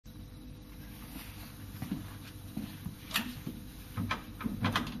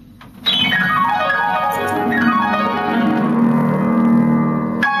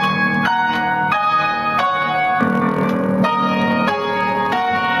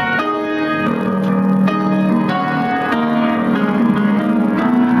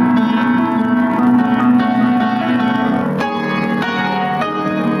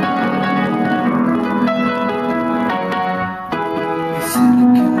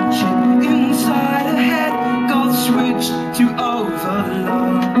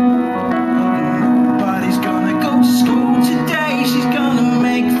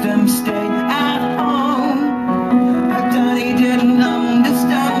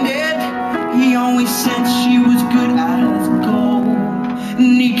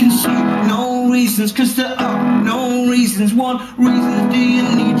reasons, cause there are no reasons. What reasons do you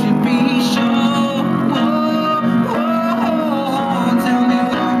need to be sure? Whoa, whoa, tell me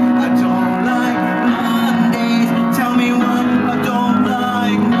why I don't like Mondays. Tell me why I don't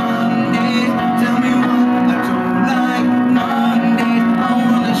like Mondays. Tell me why I don't like Mondays. I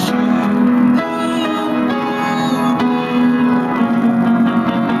wanna shoot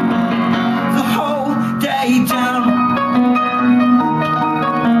the whole day down.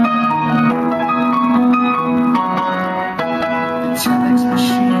 Telex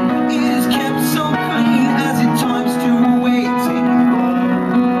machine is kept so clean as it times to waiting.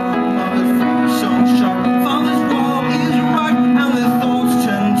 Mother feels so sharp, father's wall is right, and the thoughts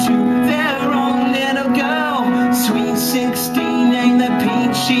turn to their own little girl. Sweet 16 ain't that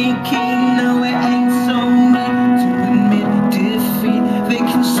peachy keen, no it ain't so neat to admit defeat. They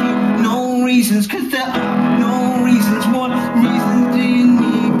can see no reasons, cause there are no reasons. What reasons do you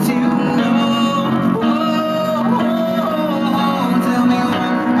need to know?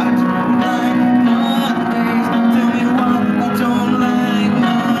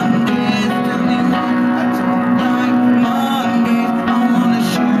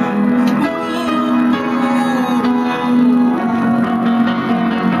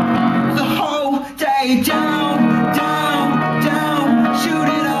 Down, down, down, shoot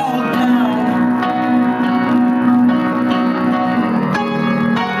it all down.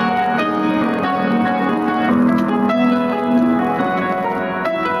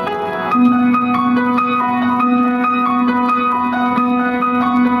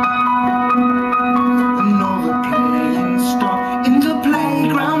 Another playing stop in the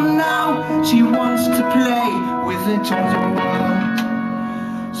playground now. She wants to play with the toys of the world.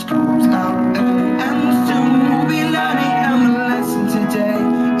 School's out early and soon we'll be learning, and the lesson today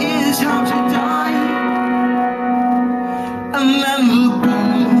is how to die. And then the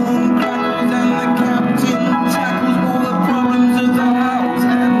bullhorn crackles and the captain tackles all the problems of the hows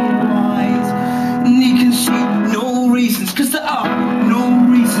and whys. And you can see no reasons, cause there are no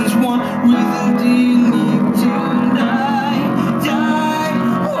reasons. What reason do you need to die? Die,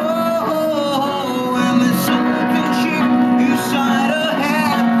 whoa, and the sun can shoot inside her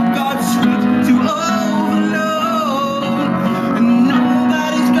head. God's sweet to overload, and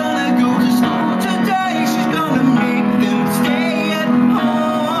nobody's gonna go to school today. She's gonna make them stay at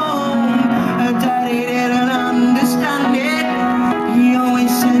home. Her daddy didn't understand it. He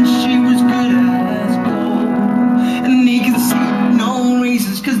always said she was good as gold. And he can see no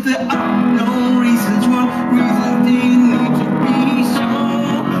reasons, cause there are